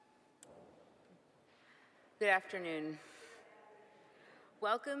Good afternoon.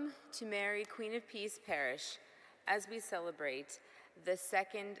 Welcome to Mary, Queen of Peace Parish as we celebrate the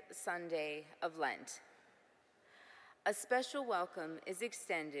second Sunday of Lent. A special welcome is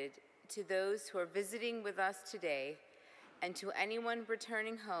extended to those who are visiting with us today and to anyone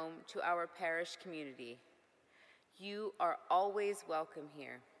returning home to our parish community. You are always welcome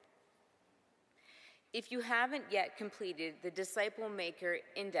here. If you haven't yet completed the Disciple Maker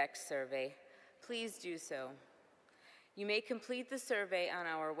Index survey, please do so. You may complete the survey on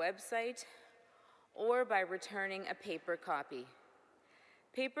our website or by returning a paper copy.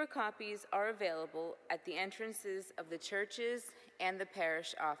 Paper copies are available at the entrances of the churches and the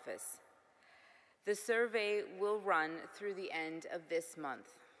parish office. The survey will run through the end of this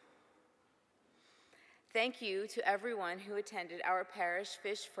month. Thank you to everyone who attended our parish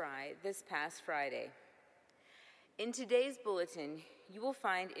fish fry this past Friday. In today's bulletin, you will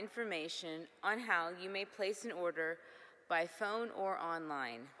find information on how you may place an order by phone or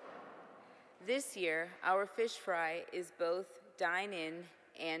online. This year, our fish fry is both dine-in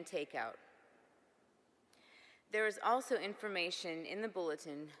and takeout. There is also information in the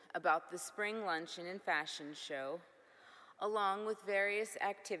bulletin about the Spring Luncheon and Fashion Show, along with various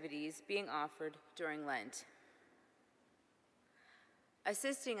activities being offered during Lent.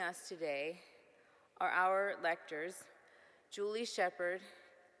 Assisting us today are our lectors, Julie Shepard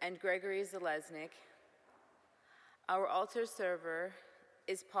and Gregory Zalesnik. Our altar server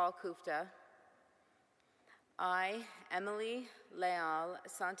is Paul Kufta. I, Emily Leal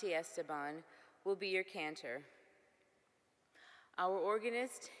Santiesteban, will be your cantor. Our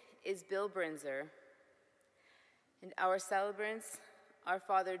organist is Bill Brinzer, and our celebrants are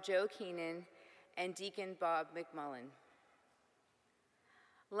Father Joe Keenan and Deacon Bob McMullen.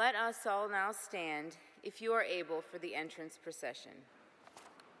 Let us all now stand, if you are able, for the entrance procession.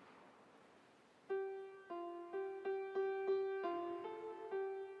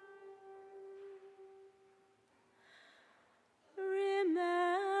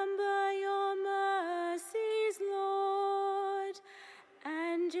 Remember your mercies, Lord,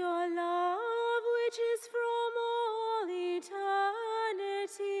 and your love which is from all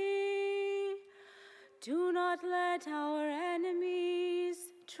eternity. Do not let our enemies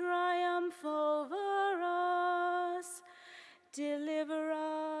triumph over us. Deliver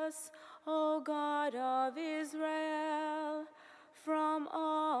us, O God of Israel, from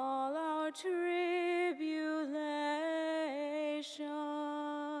all our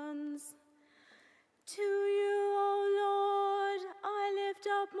tribulations. To you, O Lord, I lift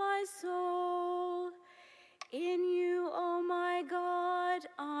up my soul. In you, O my God,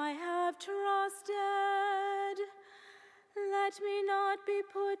 I have trusted. Let me not be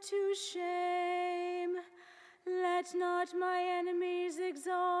put to shame. Let not my enemies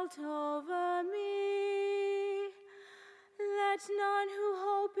exult over me. Let none who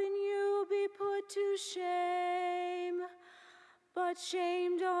hope in you be put to shame. But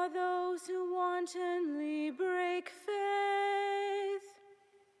shamed are those who wantonly break faith.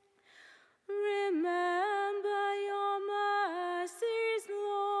 Remember your mercies,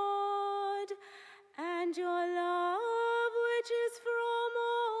 Lord, and your love which is from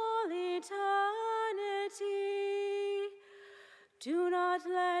all eternity. Do not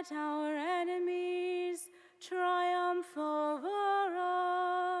let our enemies triumph over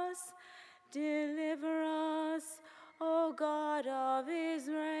us. Deliver us, O God of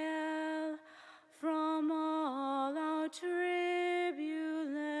Israel, from all our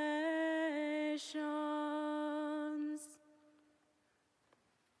tribulations.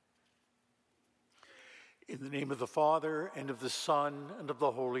 In the name of the Father, and of the Son, and of the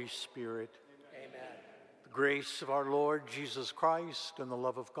Holy Spirit. Amen. The grace of our Lord Jesus Christ, and the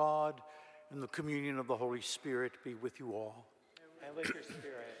love of God, and the communion of the Holy Spirit be with you all. And with your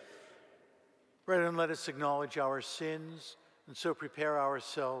spirit. Brethren, let us acknowledge our sins, and so prepare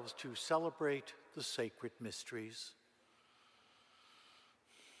ourselves to celebrate the sacred mysteries.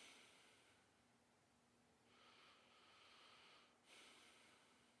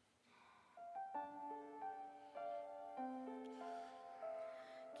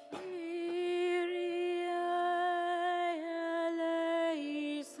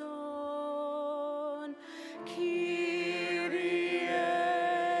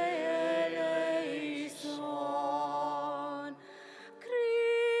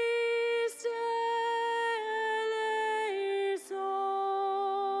 Christe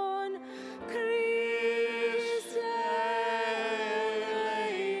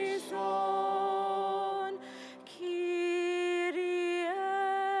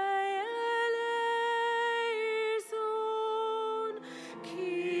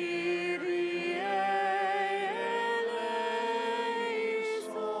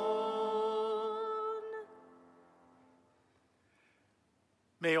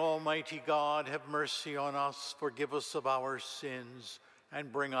Almighty God, have mercy on us, forgive us of our sins,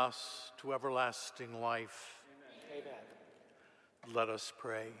 and bring us to everlasting life. Amen. Let us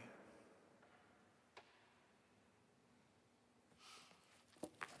pray.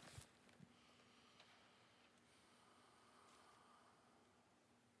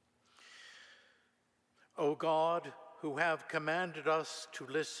 O God, who have commanded us to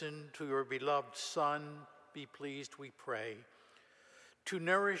listen to your beloved Son, be pleased, we pray, to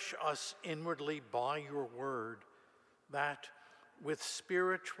nourish us inwardly by your word, that, with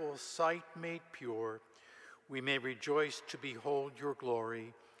spiritual sight made pure, we may rejoice to behold your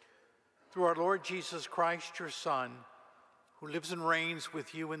glory. Through our Lord Jesus Christ, your Son, who lives and reigns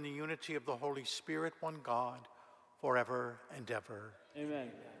with you in the unity of the Holy Spirit, one God, forever and ever.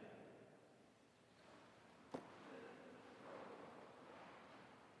 Amen.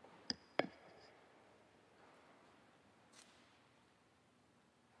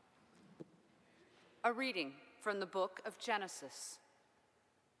 A reading from the book of Genesis.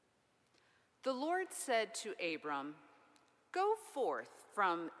 The Lord said to Abram, "Go forth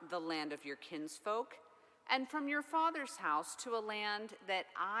from the land of your kinsfolk and from your father's house to a land that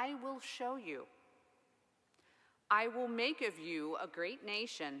I will show you. I will make of you a great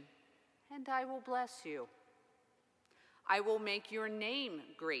nation, and I will bless you. I will make your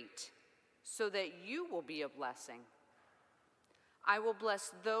name great, so that you will be a blessing. I will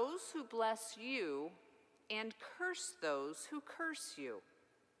bless those who bless you and curse those who curse you.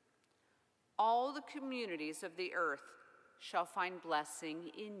 All the communities of the earth shall find blessing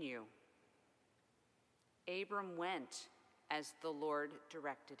in you." Abram went as the Lord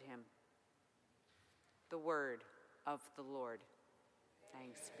directed him. The word of the Lord.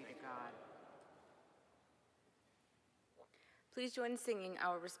 Thanks be to God. Please join in singing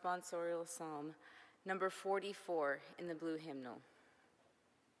our responsorial psalm, number 44 in the blue hymnal.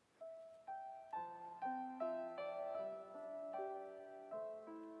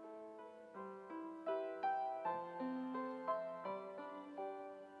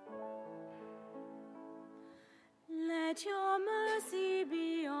 Let your mercy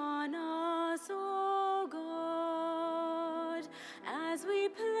be on us, O God, as we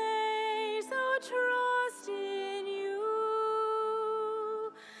place our trust in you.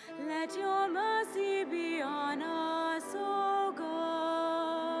 Let your mercy be on us, O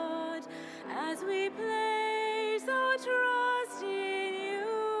God, as we place our trust in you.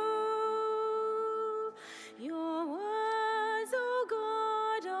 Your words, O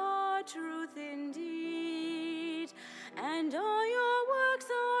God, are truth indeed, and all your works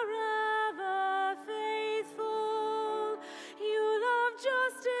are ever faithful. You love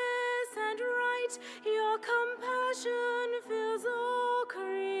justice and right, your compassion fills all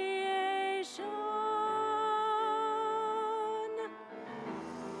creation.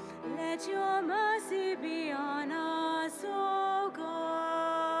 Let your mercy be on us, O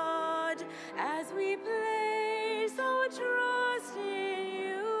God, as we place our trust in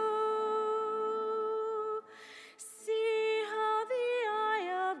you. See how the eye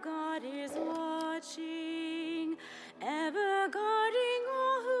of God is watching, ever guarding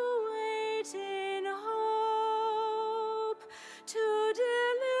all who wait in hope, to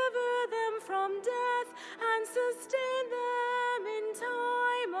deliver them from death and sustain them in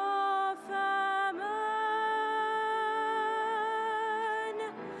time of famine.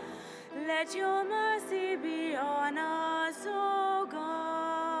 Let your mercy be on us, O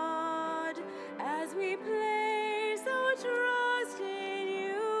God, as we place our trust in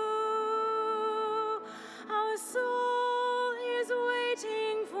you. Our soul is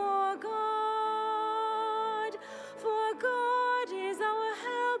waiting for God is our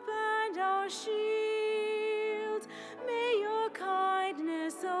help and our shield. May your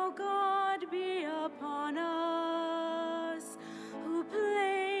kindness, O God, be upon us, who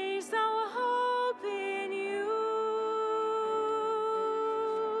place our hope in you.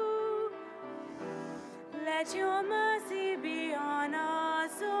 Let your mercy be on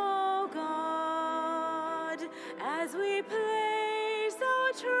us, O God, as we place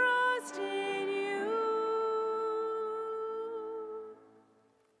our trust in you.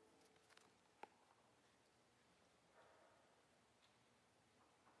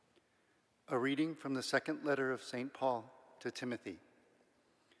 A reading from the second letter of St. Paul to Timothy.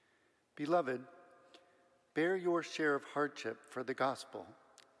 Beloved, bear your share of hardship for the gospel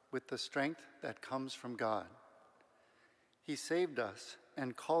with the strength that comes from God. He saved us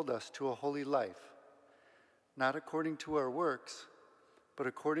and called us to a holy life, not according to our works, but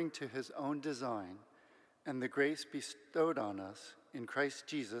according to his own design and the grace bestowed on us in Christ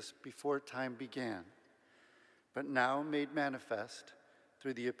Jesus before time began, but now made manifest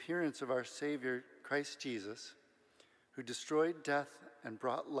through the appearance of our Savior, Christ Jesus, who destroyed death and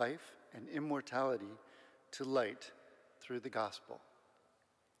brought life and immortality to light through the gospel.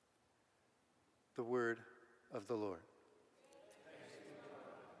 The word of the Lord.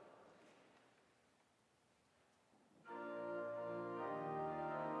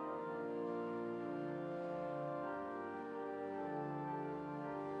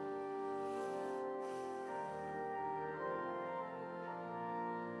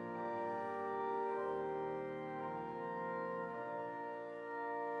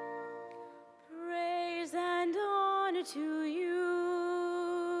 Praise and honor to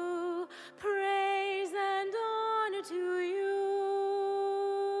you. Praise and honor to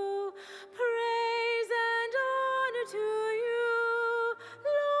you. Praise and honor to you,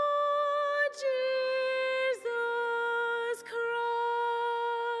 Lord Jesus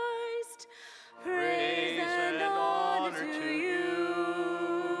Christ. Praise and honor to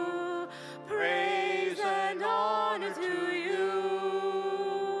you. Praise and honor to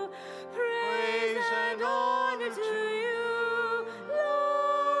you. Praise and honor to you,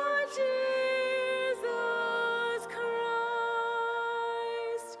 Lord Jesus Christ.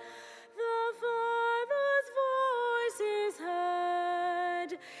 The Father's voice is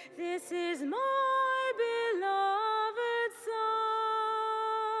heard. This is my beloved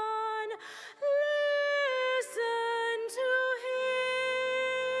Son. Listen to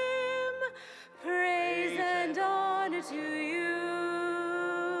him. Praise and honor to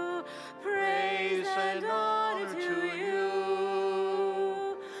you. Praise and honor to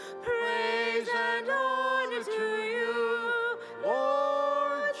you. Praise and honor to you,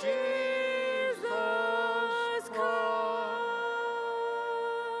 Lord Jesus Christ.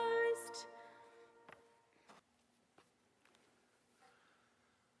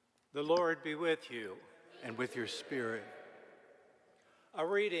 The Lord be with you. And with your spirit. A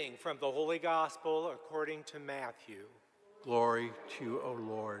reading from the Holy Gospel according to Matthew. Glory to you, O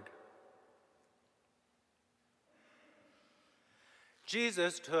Lord.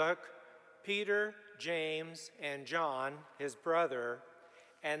 Jesus took Peter, James, and John, his brother,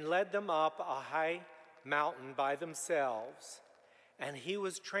 and led them up a high mountain by themselves, and he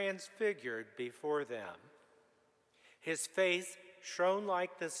was transfigured before them. His face shone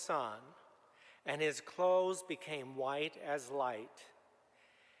like the sun, and his clothes became white as light.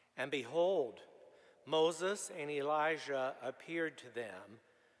 And behold, Moses and Elijah appeared to them,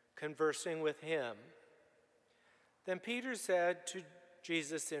 conversing with him. Then Peter said to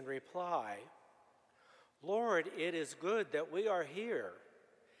Jesus in reply, Lord, it is good that we are here.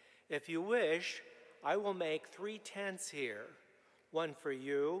 If you wish, I will make 3 tents here, one for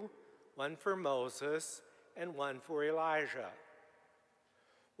you, one for Moses, and one for Elijah.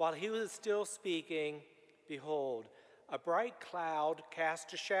 While he was still speaking, behold, a bright cloud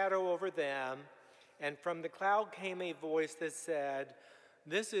cast a shadow over them, and from the cloud came a voice that said,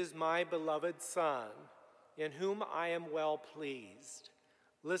 This is my beloved Son, in whom I am well pleased.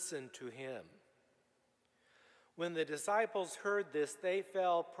 Listen to him. When the disciples heard this, they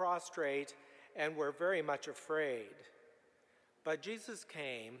fell prostrate and were very much afraid. But Jesus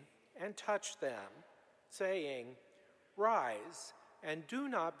came and touched them, saying, Rise, and do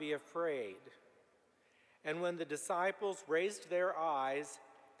not be afraid. And when the disciples raised their eyes,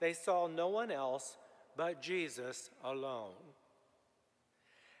 they saw no one else but Jesus alone.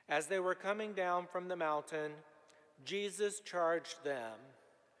 As they were coming down from the mountain, Jesus charged them,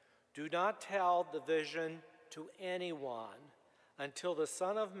 Do not tell the vision to anyone until the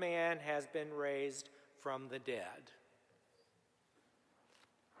Son of Man has been raised from the dead.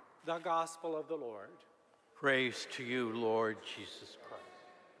 The Gospel of the Lord. Praise to you, Lord Jesus Christ.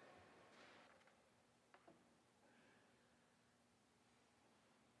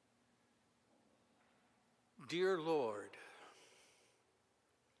 Dear Lord,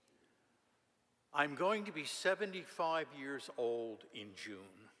 I'm going to be 75 years old in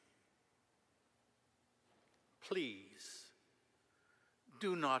June. Please,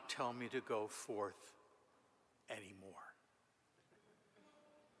 do not tell me to go forth anymore.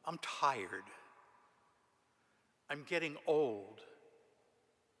 I'm tired. I'm getting old.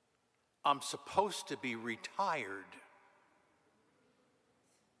 I'm supposed to be retired.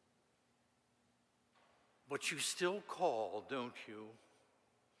 But you still call, don't you?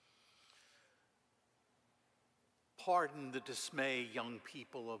 Pardon the dismay, young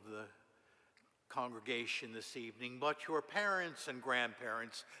people of the congregation this evening, but your parents and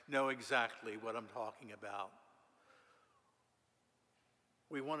grandparents know exactly what I'm talking about.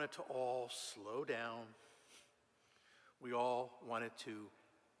 We wanted to all slow down. We all wanted to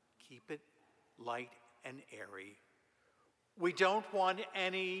keep it light and airy. We don't want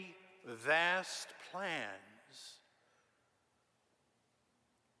any vast plans.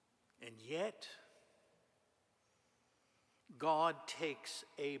 And yet, God takes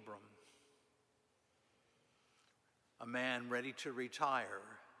Abram, a man ready to retire,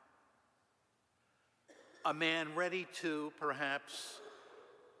 a man ready to perhaps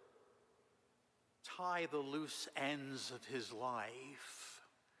tie the loose ends of his life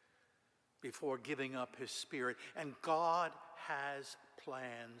before giving up his spirit. And God has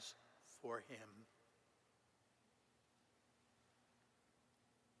plans for him.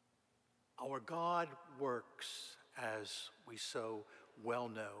 Our God works, as we so well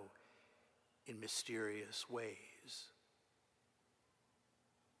know, in mysterious ways.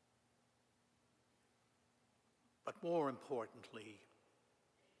 But more importantly,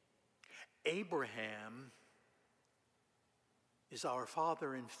 Abraham is our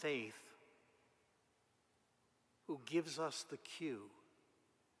father in faith who gives us the cue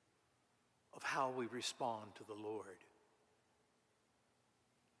of how we respond to the Lord.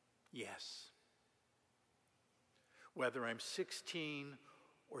 Yes. Whether I'm 16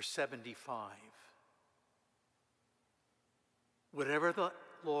 or 75, whatever the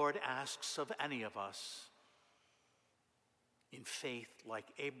Lord asks of any of us, in faith like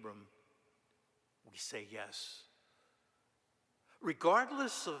Abram, we say yes.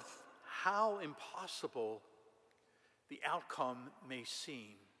 Regardless of how impossible the outcome may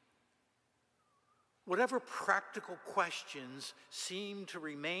seem, whatever practical questions seem to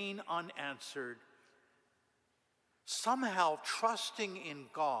remain unanswered, somehow trusting in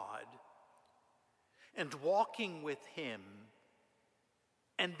God and walking with Him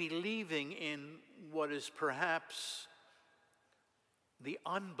and believing in what is perhaps the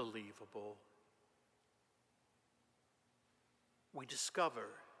unbelievable, we discover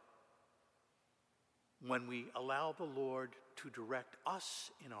when we allow the Lord to direct us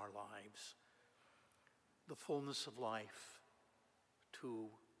in our lives the fullness of life to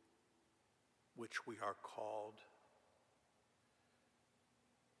which we are called.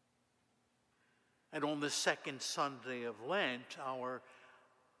 And on the second Sunday of Lent, our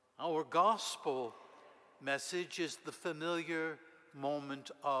gospel message is the familiar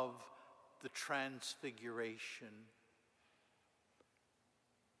moment of the Transfiguration.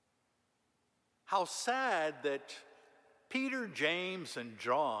 How sad that Peter, James, and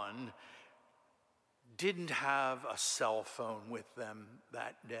John didn't have a cell phone with them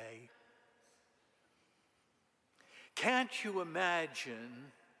that day. Can't you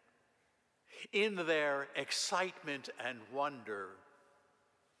imagine, in their excitement and wonder,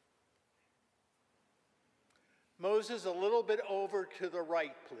 Moses, a little bit over to the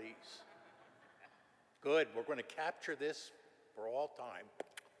right, please. Good, we're going to capture this for all time.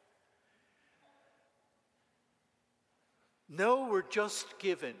 No, we're just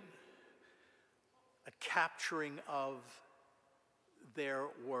given a capturing of their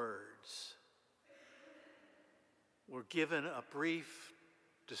words. We're given a brief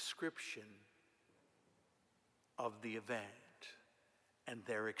description of the event and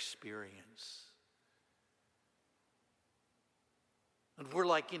their experience. And we're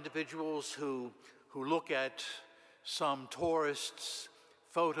like individuals who look at some tourists'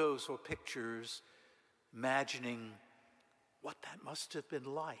 photos or pictures, imagining what that must have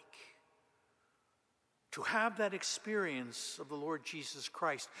been like to have that experience of the Lord Jesus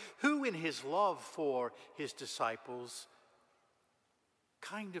Christ, who in his love for his disciples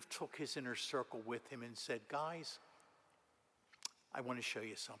kind of took his inner circle with him and said, guys, I want to show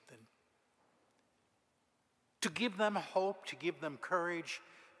you something. To give them hope, to give them courage,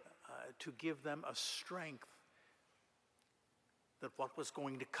 to give them a strength that what was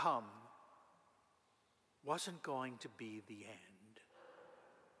going to come wasn't going to be the end.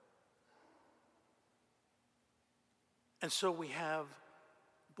 And so we have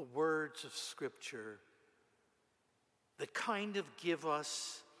the words of Scripture that kind of give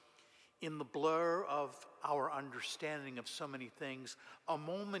us, in the blur of our understanding of so many things, a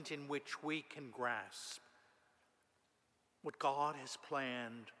moment in which we can grasp what God has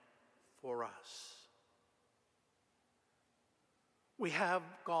planned for us. We have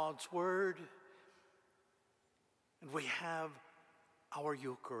God's Word, and we have our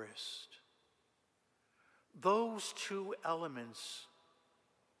Eucharist. Those two elements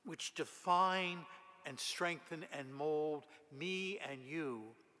which define and strengthen and mold me and you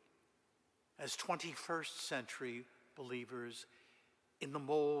as 21st century believers in the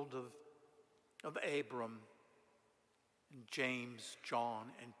mold of Abram and James, John,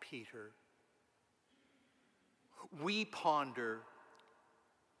 and Peter. We ponder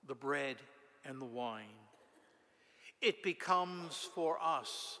the bread and the wine it becomes for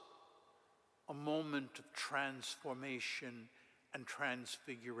us a moment of transformation and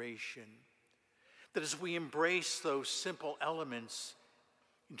transfiguration. That as we embrace those simple elements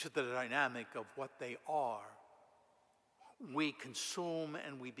into the dynamic of what they are, we consume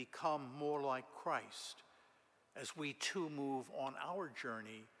and we become more like Christ as we too move on our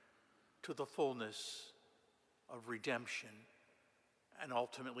journey to the fullness of redemption and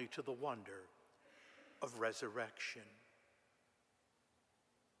ultimately to the wonder of resurrection.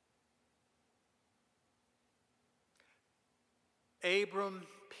 Abram,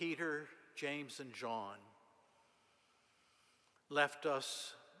 Peter, James, and John left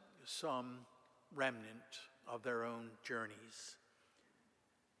us some remnant of their own journeys.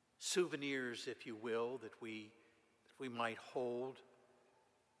 Souvenirs, if you will, that we might hold,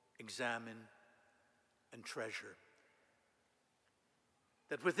 examine, and treasure.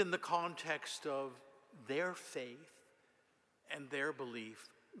 That within the context of their faith and their belief,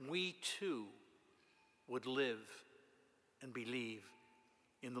 we too would live and believe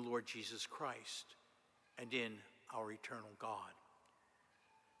in the Lord Jesus Christ and in our eternal God.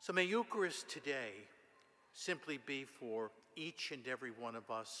 So may Eucharist today simply be for each and every one of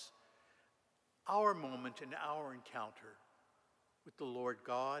us our moment and our encounter with the Lord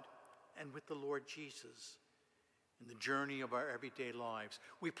God and with the Lord Jesus in the journey of our everyday lives.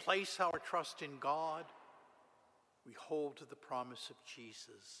 We place our trust in God, we hold to the promise of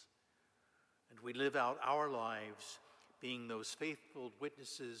Jesus, and we live out our lives being those faithful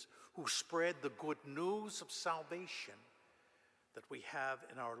witnesses who spread the good news of salvation that we have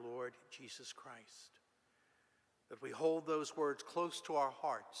in our Lord Jesus Christ. That we hold those words close to our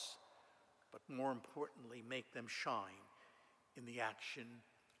hearts, but more importantly, make them shine in the action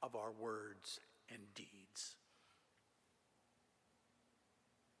of our words and deeds.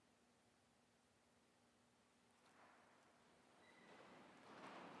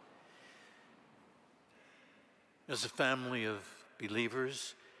 As a family of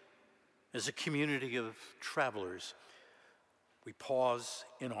believers, as a community of travelers, we pause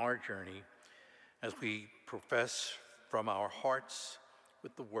in our journey as we profess from our hearts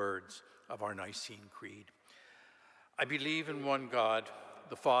with the words of our Nicene Creed. I believe in one God,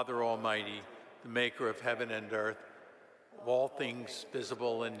 the Father Almighty, the maker of heaven and earth, of all things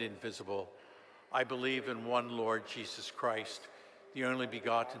visible and invisible. I believe in one Lord Jesus Christ, the only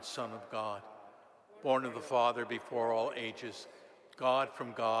begotten Son of God, born of the Father before all ages, God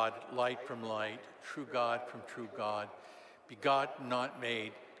from God, light from light, true God from true God, begotten, not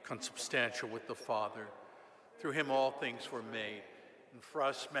made, consubstantial with the Father. Through him all things were made, and for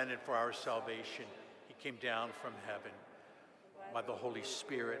us men and for our salvation, he came down from heaven by the Holy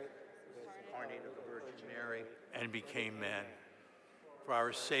Spirit, incarnate of the Virgin Mary, and became man. For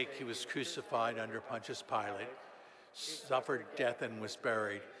our sake he was crucified under Pontius Pilate, suffered death and was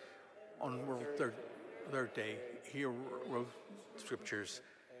buried. On the third day, he wrote scriptures,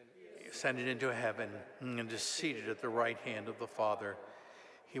 ascended into heaven, and is seated at the right hand of the Father.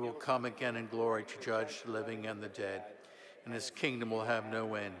 He will come again in glory to judge the living and the dead, and his kingdom will have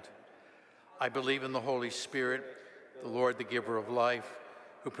no end. I believe in the Holy Spirit, the Lord, the giver of life,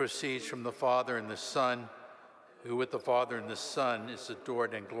 who proceeds from the Father and the Son, who with the Father and the Son is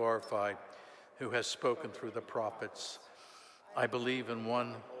adored and glorified, who has spoken through the prophets. I believe in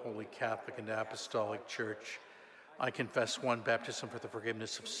one holy Catholic and Apostolic Church. I confess one baptism for the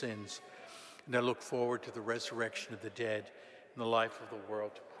forgiveness of sins, and I look forward to the resurrection of the dead and the life of the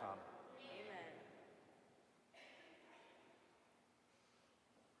world to come. Amen.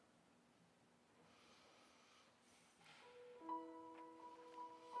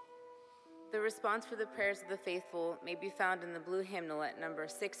 The response for the prayers of the faithful may be found in the blue hymnal at number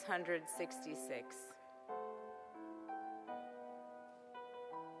 666.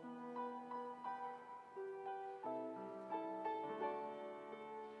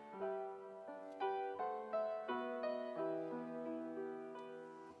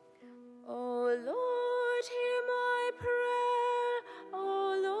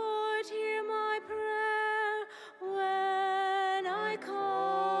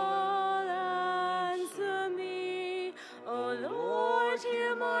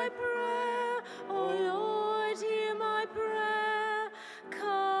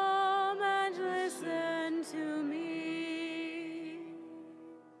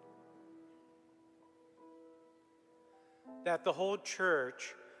 That the whole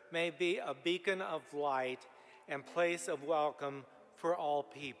church may be a beacon of light and place of welcome for all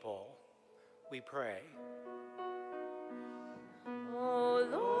people, we pray. O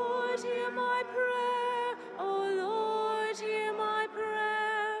Lord, hear my prayer. O Lord, hear my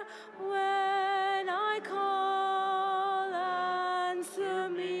prayer. When I call,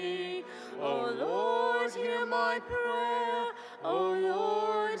 my prayer. O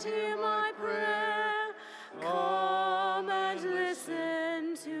Lord, hear my prayer. Come and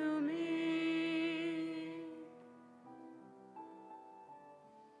listen to me.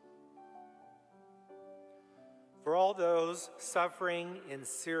 For all those suffering in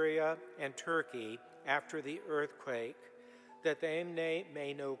Syria and Turkey after the earthquake, that they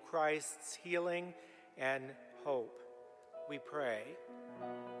may know Christ's healing and hope, we pray.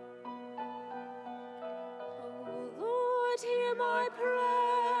 O Lord, hear my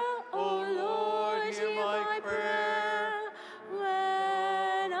prayer. O Lord, hear my prayer.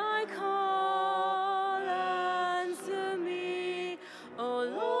 When I call, answer me. O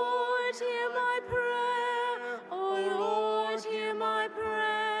Lord, hear my prayer. O Lord, hear my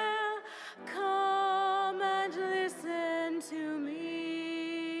prayer. Come and listen to me.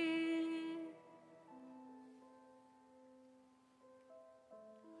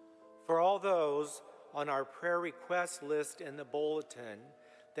 For all those on our prayer request list in the bulletin,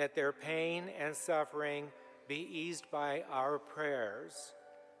 that their pain and suffering be eased by our prayers,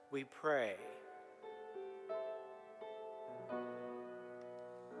 we pray.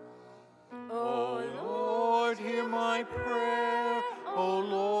 O Lord, hear my prayer. O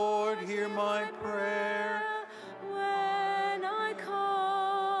Lord, hear my prayer. When I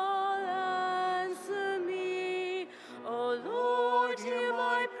call, answer me. O Lord, hear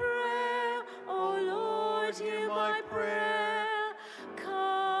my prayer. O Lord, hear my prayer.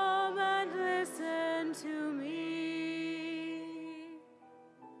 Come and listen to me.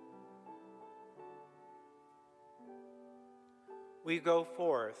 We go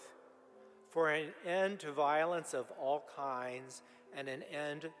forth for an end to violence of all kinds and an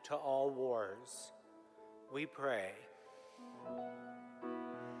end to all wars. We pray.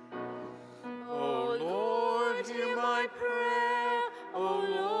 O Lord, hear my prayer. O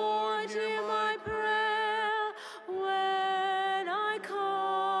Lord, hear my prayer. When I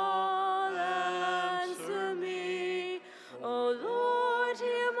call, answer me. O Lord,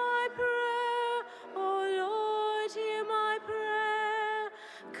 hear my prayer. O Lord, hear my prayer.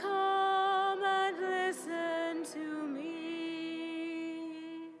 Come and listen to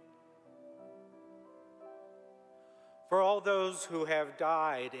me. For all those who have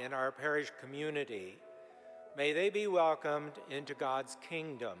died in our parish community, may they be welcomed into God's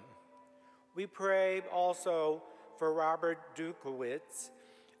kingdom. We pray also for Robert Dukowitz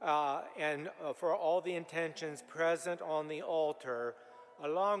and for all the intentions present on the altar,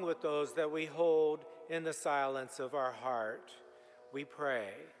 along with those that we hold in the silence of our heart. We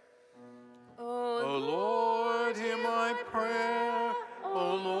pray. O Lord, hear my prayer.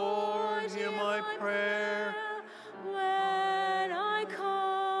 O Lord, hear my prayer. When I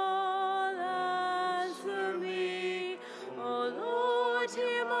call, answer me. O Lord,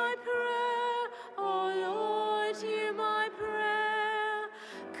 hear my prayer. O Lord, hear my prayer.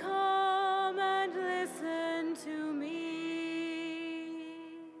 Come and listen to me.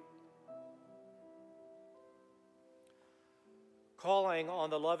 Calling on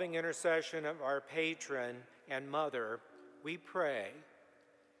the loving intercession of our patron and mother, we pray.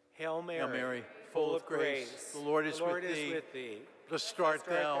 Hail Mary, Hail Mary, full of grace, the Lord is with thee. Blessed art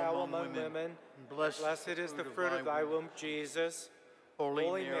thou among women, and blessed is the fruit of thy womb, Jesus.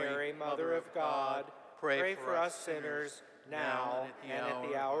 Holy Mary, Mother of God, pray for us sinners, now and at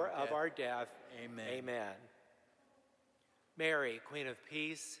the hour of our death. Amen. Amen. Mary, Queen of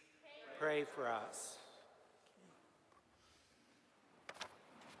Peace, pray for us.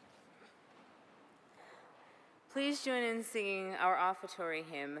 Please join in singing our offertory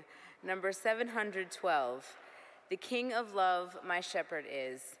hymn, number 712, The King of Love, My Shepherd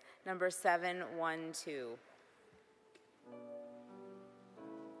Is, number 712.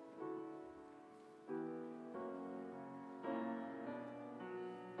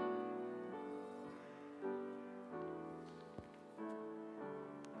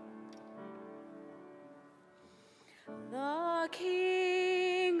 The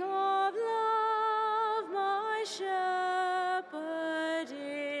King of Love, my shepherd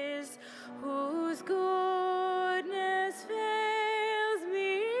is, whose goodness fails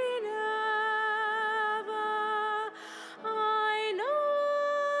me never.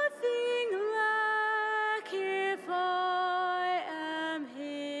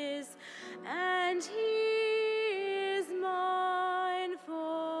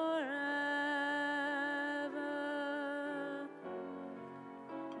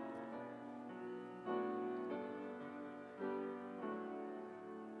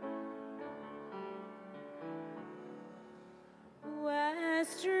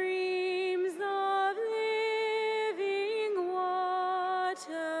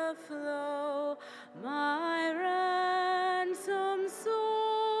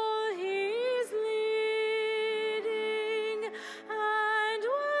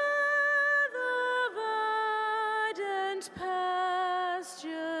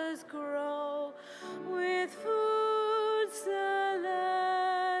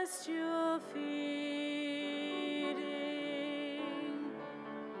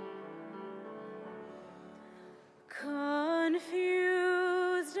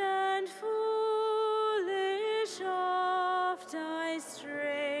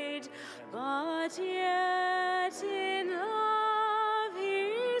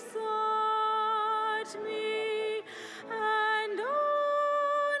 me, and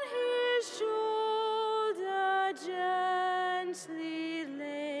on his shoulder gently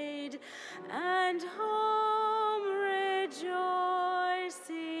laid, and home rejoicing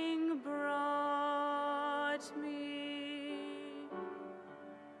brought me.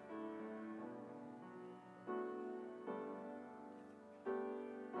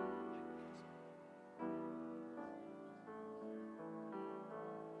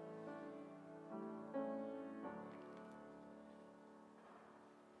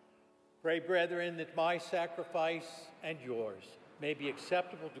 Pray, brethren, that my sacrifice and yours may be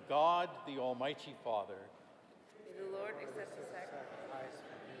acceptable to God, the Almighty Father. May the Lord accept the sacrifice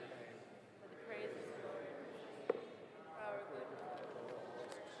for the praise of the Lord, for our good.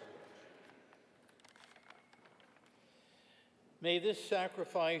 May this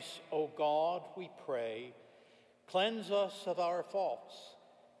sacrifice, O God, we pray, cleanse us of our faults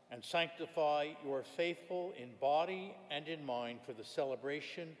and sanctify your faithful in body and in mind for the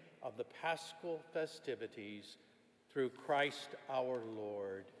celebration of the Paschal festivities through Christ our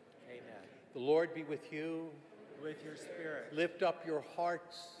Lord. Amen. The Lord be with you. With your spirit, Lift up your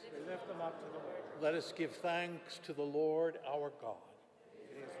hearts. we lift them up to the Lord. Let us give thanks to the Lord our God.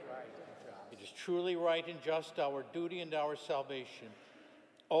 It is right and just. It is truly right and just, our duty and our salvation,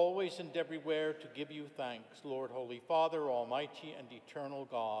 always and everywhere to give you thanks, Lord, Holy Father, Almighty and eternal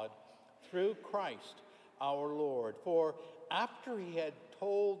God, through Christ our Lord. For after he had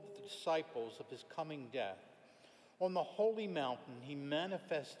told the disciples of his coming death, on the holy mountain he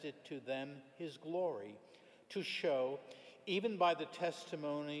manifested to them his glory, to show, even by the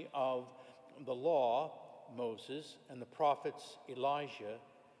testimony of the law, Moses, and the prophets, Elijah,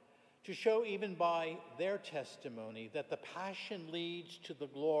 to show even by their testimony that the passion leads to the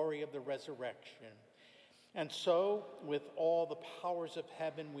glory of the resurrection. And so, with all the powers of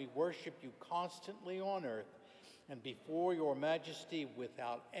heaven, we worship you constantly on earth, and before your majesty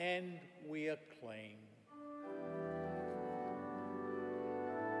without end we acclaim.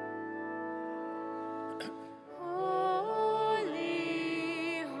 Holy,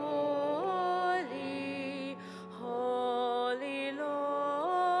 holy, holy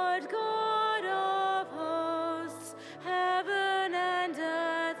Lord God of hosts, heaven and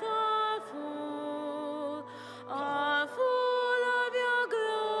earth are full of your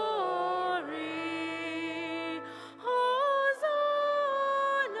glory. Hosanna,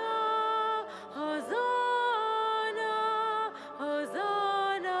 Hosanna,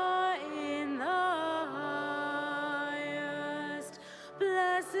 Hosanna in the highest.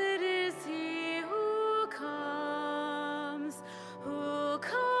 Blessed is he who comes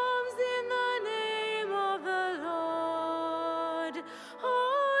in the name of the Lord.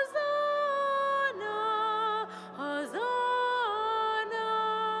 Hosanna, Hosanna,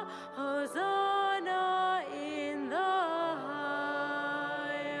 Hosanna in the highest.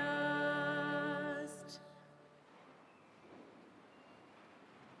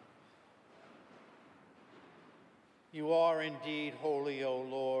 You are indeed holy, O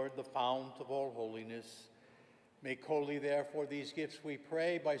Lord, the fount of all holiness. Make holy, therefore, these gifts, we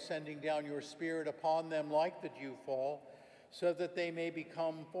pray, by sending down your Spirit upon them like the dewfall, so that they may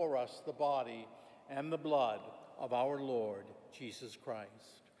become for us the body and the blood of our Lord Jesus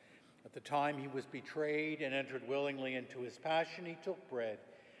Christ. At the time he was betrayed and entered willingly into his passion, he took bread,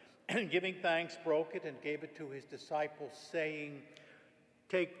 and giving thanks, broke it and gave it to his disciples, saying,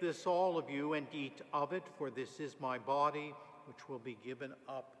 "Take this, all of you, and eat of it, for this is my body, which will be given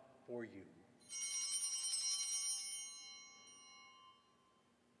up for you."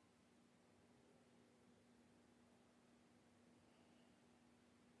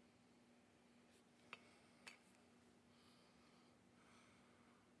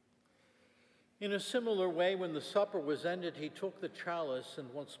 In a similar way, when the supper was ended, he took the chalice,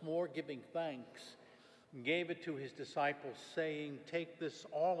 and once more giving thanks, gave it to his disciples, saying, "Take this,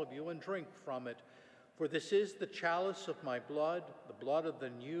 all of you, and drink from it, for this is the chalice of my blood, the blood of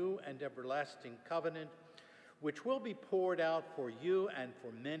the new and everlasting covenant, which will be poured out for you and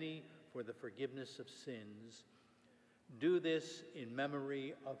for many for the forgiveness of sins. Do this in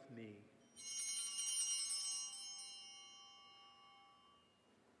memory of me."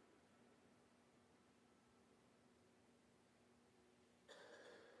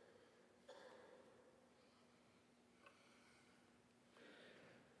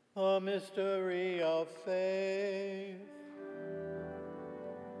 A mystery of faith.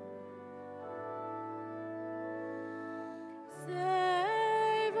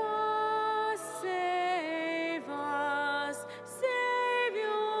 Save us, save us, Savior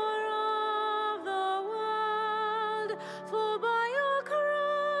of the world, for by your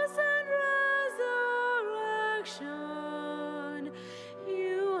cross and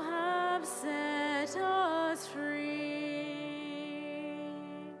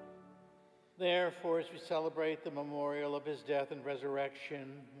Therefore, as we celebrate the memorial of his death and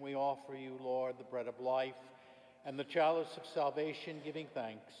resurrection, we offer you, Lord, the bread of life and the chalice of salvation, giving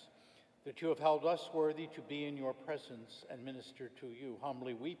thanks that you have held us worthy to be in your presence and minister to you.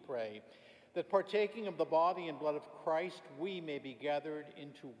 Humbly we pray that partaking of the body and blood of Christ, we may be gathered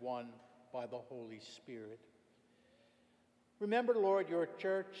into one by the Holy Spirit. Remember, Lord, your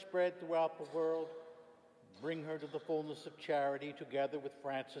church spread throughout the world. Bring her to the fullness of charity, together with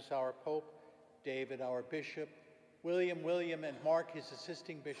Francis, our Pope, David, our Bishop, William, and Mark, his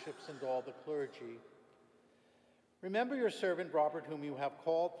assisting bishops, and all the clergy. Remember your servant Robert, whom you have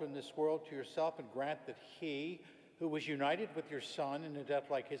called from this world to yourself, and grant that he, who was united with your Son in a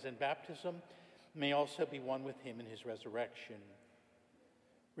death like his in baptism, may also be one with him in his resurrection.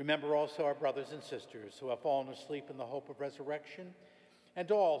 Remember also our brothers and sisters who have fallen asleep in the hope of resurrection,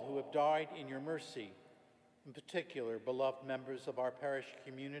 and all who have died in your mercy, in particular, beloved members of our parish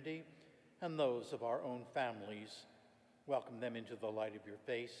community and those of our own families. Welcome them into the light of your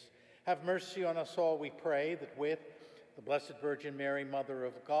face. Have mercy on us all, we pray, that with the Blessed Virgin Mary, Mother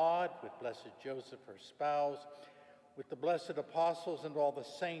of God, with blessed Joseph, her spouse, with the blessed apostles and all the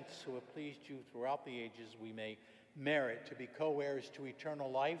saints who have pleased you throughout the ages, we may merit to be co-heirs to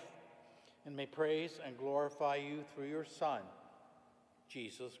eternal life and may praise and glorify you through your Son,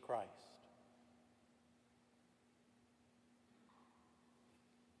 Jesus Christ.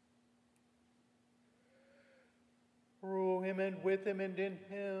 Through him and with him and in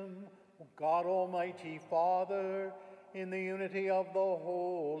him, God Almighty Father, in the unity of the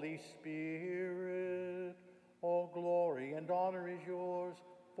Holy Spirit, all glory and honor is yours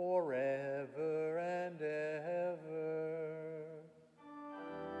forever and ever.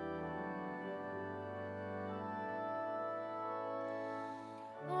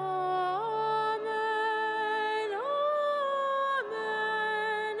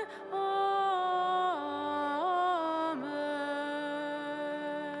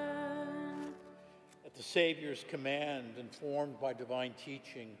 Savior's command, informed by divine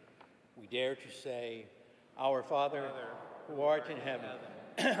teaching, we dare to say, Our Father, who art in heaven,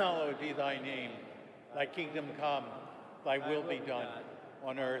 hallowed be thy name. Thy kingdom come, thy will be done,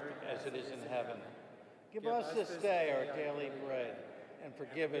 on earth as it is in heaven. Give us this day our daily bread, and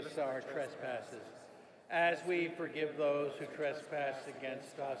forgive us our trespasses, as we forgive those who trespass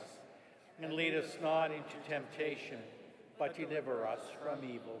against us. And lead us not into temptation, but deliver us from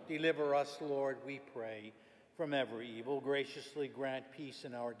evil. Deliver us, Lord, we pray, from every evil. Graciously grant peace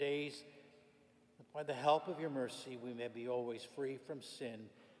in our days, that by the help of your mercy we may be always free from sin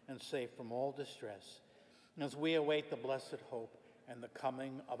and safe from all distress, as we await the blessed hope and the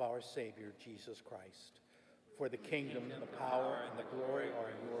coming of our Savior, Jesus Christ. For the kingdom, the power, and the glory are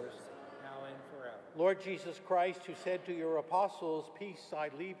yours, now and forever. Lord Jesus Christ, who said to your apostles, Peace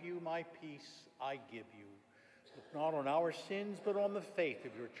I leave you, my peace I give you. Look not on our sins, but on the faith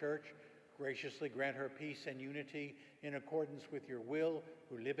of your church. Graciously grant her peace and unity in accordance with your will,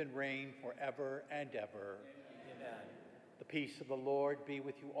 who live and reign forever and ever. Amen. The peace of the Lord be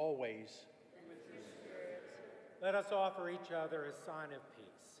with you always. And with your spirit. Let us offer each other a sign of peace.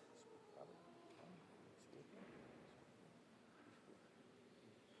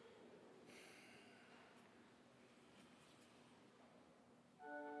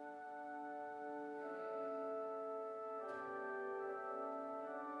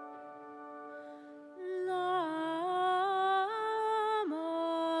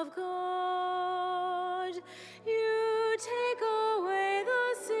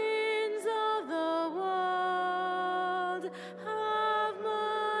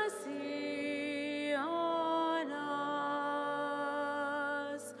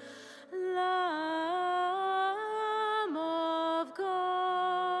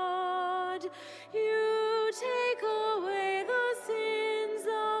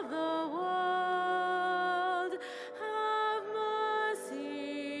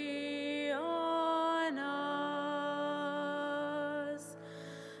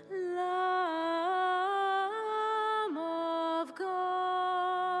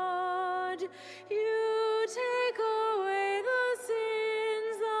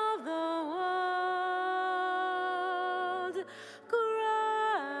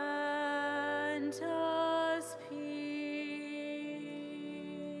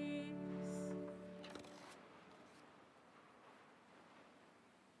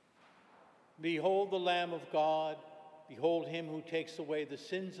 Behold the Lamb of God. Behold him who takes away the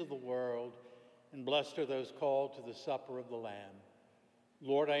sins of the world. And blessed are those called to the supper of the Lamb.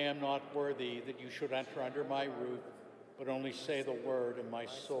 Lord, I am not worthy that you should enter under my roof, but only say the word, and my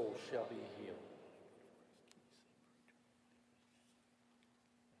soul shall be healed.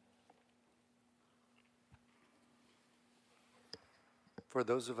 For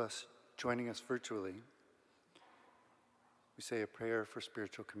those of us joining us virtually, we say a prayer for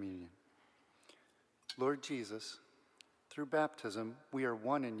spiritual communion. Lord Jesus, through baptism, we are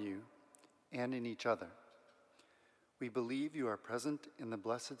one in you and in each other. We believe you are present in the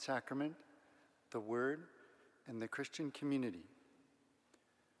Blessed Sacrament, the Word, and the Christian community.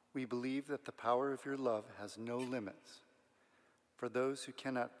 We believe that the power of your love has no limits. For those who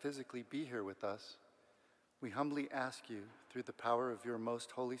cannot physically be here with us, we humbly ask you, through the power of your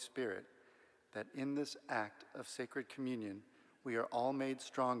most Holy Spirit, that in this act of sacred communion, we are all made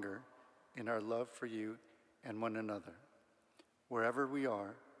stronger in our love for you and one another. Wherever we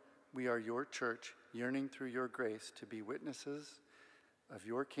are your church, yearning through your grace to be witnesses of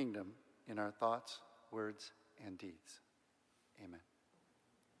your kingdom in our thoughts, words, and deeds. Amen.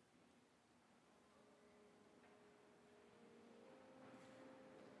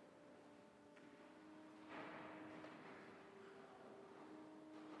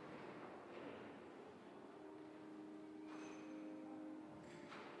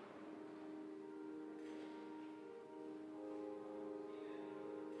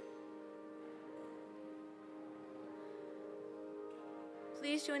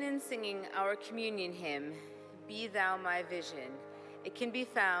 Please join in singing our communion hymn, Be Thou My Vision. It can be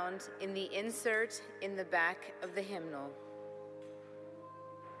found in the insert in the back of the hymnal.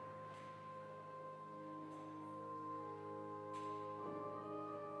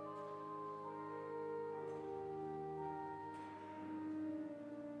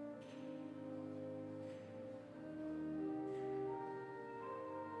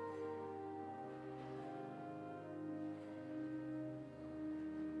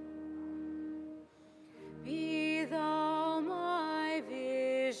 Be thou my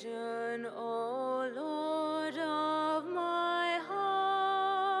vision, O Lord of my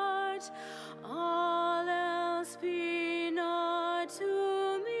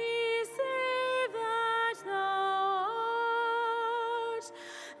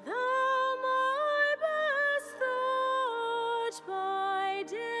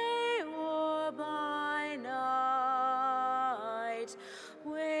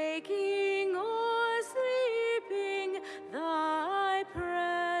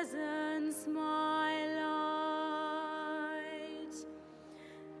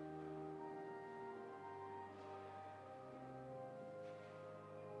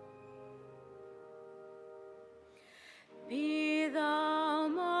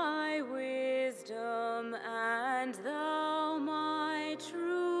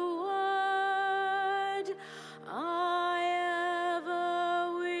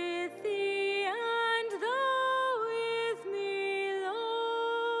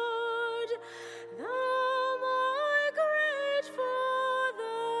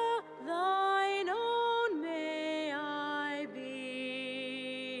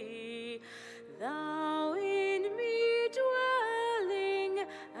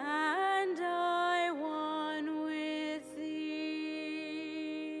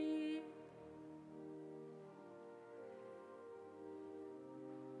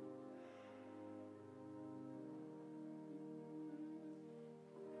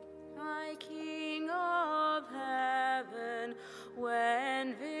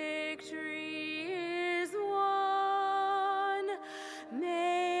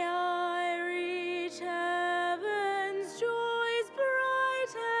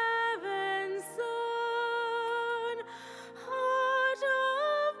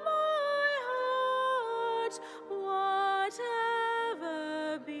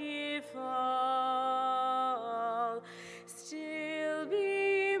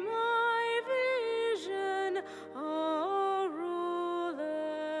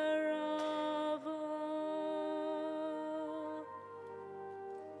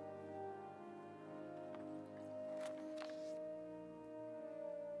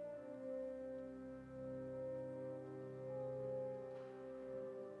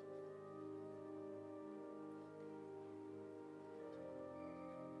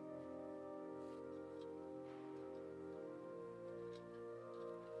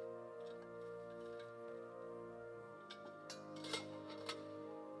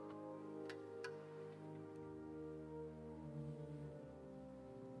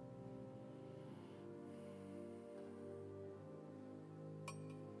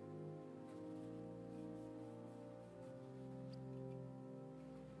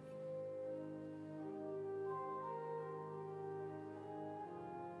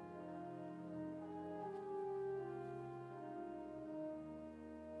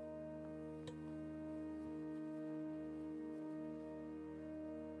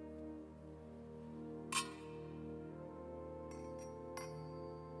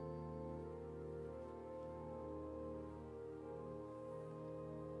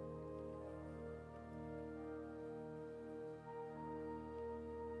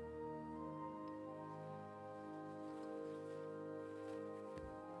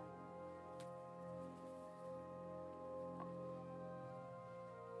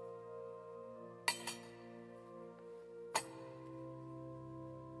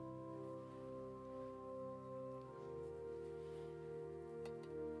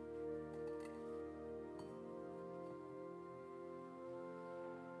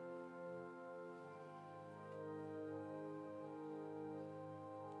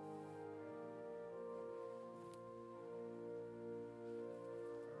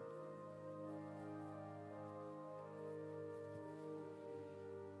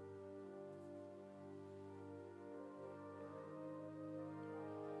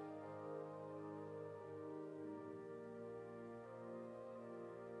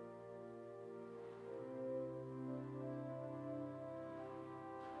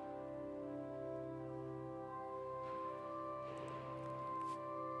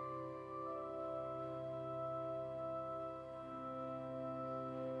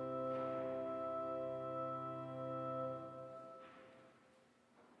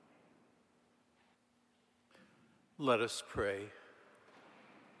Let us pray.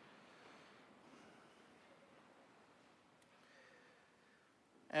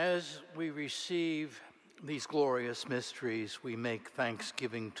 As we receive these glorious mysteries, we make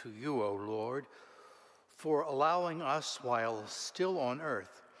thanksgiving to you, O Lord, for allowing us, while still on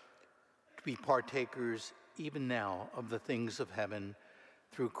earth, to be partakers even now of the things of heaven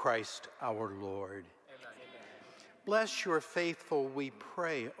through Christ our Lord. Amen. Bless your faithful, we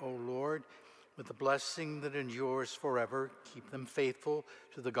pray, O Lord, with the blessing that endures forever. Keep them faithful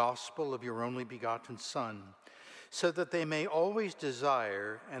to the gospel of your only begotten Son, so that they may always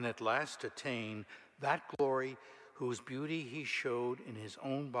desire and at last attain that glory whose beauty he showed in his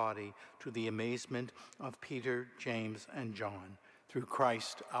own body to the amazement of Peter, James, and John, through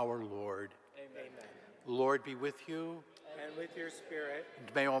Christ our Lord. Amen. The Lord be with you. And with your spirit.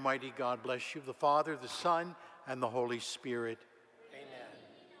 And may Almighty God bless you, the Father, the Son, and the Holy Spirit. Amen.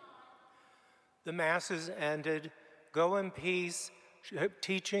 The Mass is ended. Go in peace,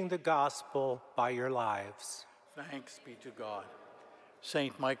 teaching the gospel by your lives. Thanks be to God.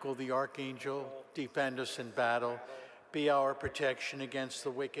 Saint Michael the Archangel, defend us in battle. Be our protection against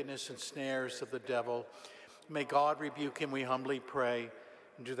the wickedness and snares of the devil. May God rebuke him, we humbly pray.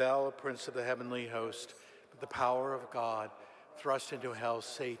 And do thou, O Prince of the heavenly host, with the power of God, thrust into hell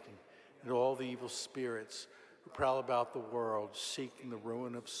Satan and all the evil spirits who prowl about the world, seeking the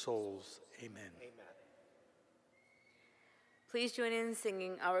ruin of souls. Amen. Please join in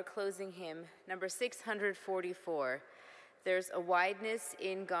singing our closing hymn, number 644. There's a wideness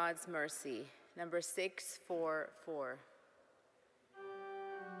in God's mercy, number 644.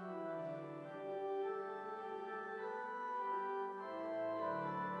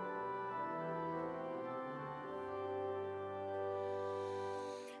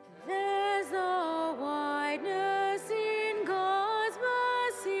 There's a wideness in God's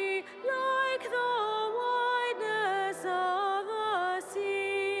mercy, like the wideness of the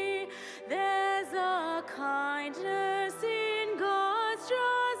sea. There's a kindness in God's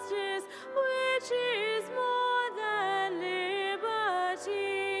justice, which is more than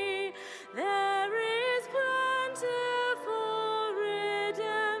liberty. There is plentiful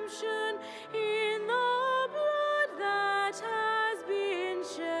redemption in the blood that has been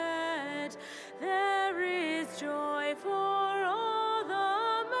shed. There is joy for all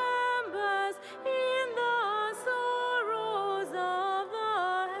the members in the sorrows of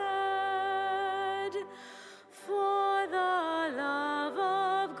the head. For the love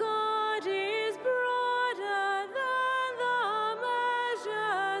of God is broader than the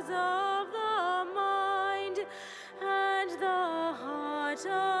measures of the mind, and the heart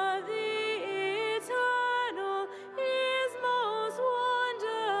of the